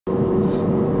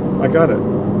I got it.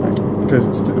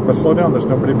 But slow down. There's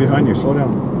nobody behind you. Slow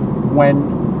down. When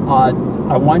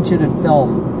I want you to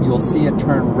film, you'll see it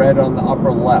turn red on the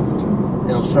upper left.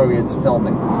 It'll show you it's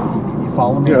filming. You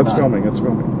follow me? Yeah, it's filming. It's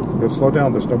filming. But slow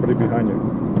down. There's nobody behind you.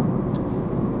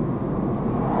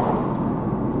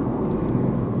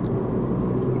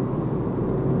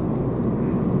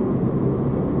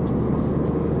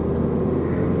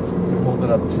 Hold it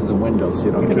up to the window so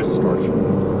you don't get distortion.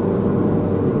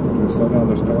 Okay, slow down.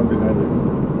 There's no one behind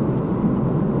you.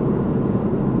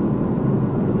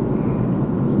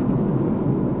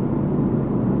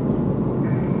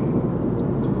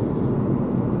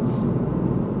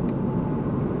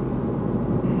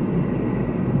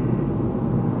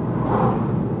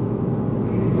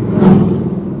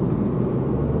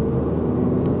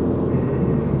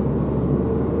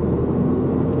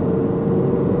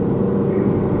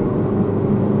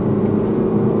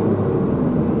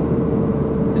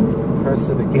 Press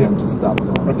it again to stop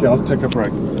filming. Okay, let's take a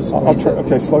break.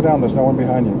 Okay, slow down. There's no one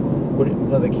behind you.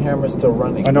 No, the camera's still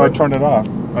running. I know. I turned it off.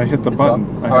 I hit the button.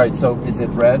 All right, so is it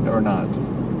red or not?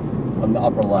 On the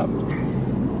upper left.